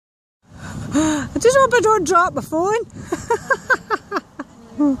I just hope I don't drop my phone.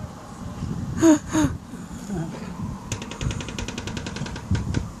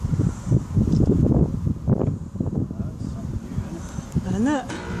 Isn't it?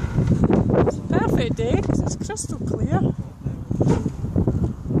 It's a perfect day because it's crystal clear.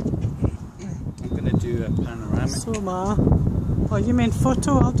 I'm going to do a panoramic. So am I. Oh, you mean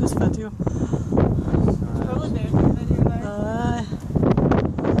photo? I'll just video. Probably better than video, right? Aye.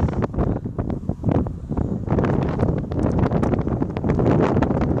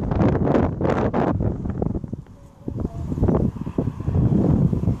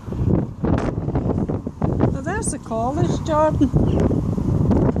 Well, there's the college, Jordan.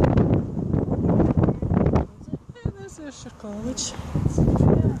 Yeah, there's your college.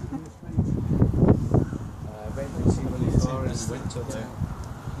 Winter there.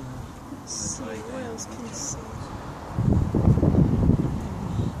 Let's see, what else can you see?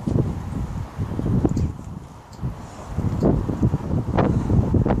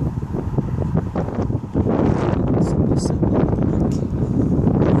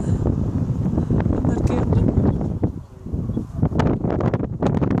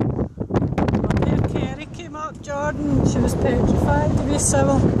 There Kerry came up, Jordan. She was petrified to be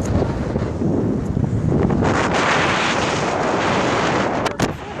civil.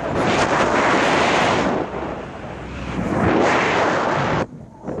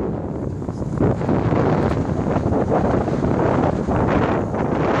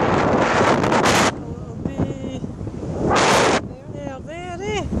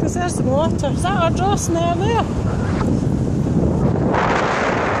 There's the water. Is that our dross near there?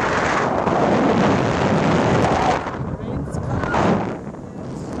 Rain's coming.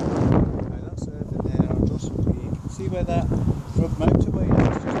 Aye, that's everything there. Our dross will be. See where that front motorway is?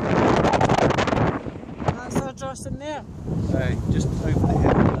 That's our dross in there. Aye, just over the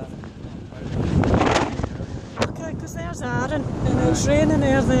hill. Okay, because there's Aaron and it's raining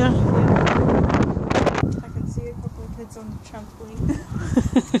air there. I can see a couple of kids on the trampoline.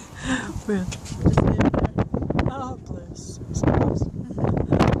 Where? Just there. Oh, bless. It's nice.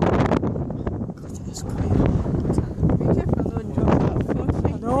 God, it's quiet. Be careful, don't drop that phone. I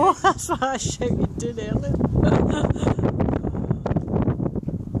know, that's what I shouted did earlier.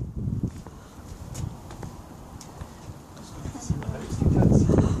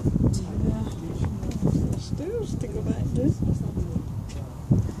 Stairs to go back to.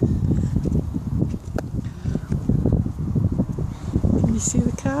 Can you see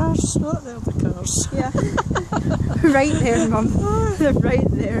the cars? Oh, there are the cars. Yeah. Right there, Mum. They're right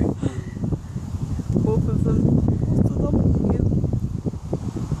there. Both of them.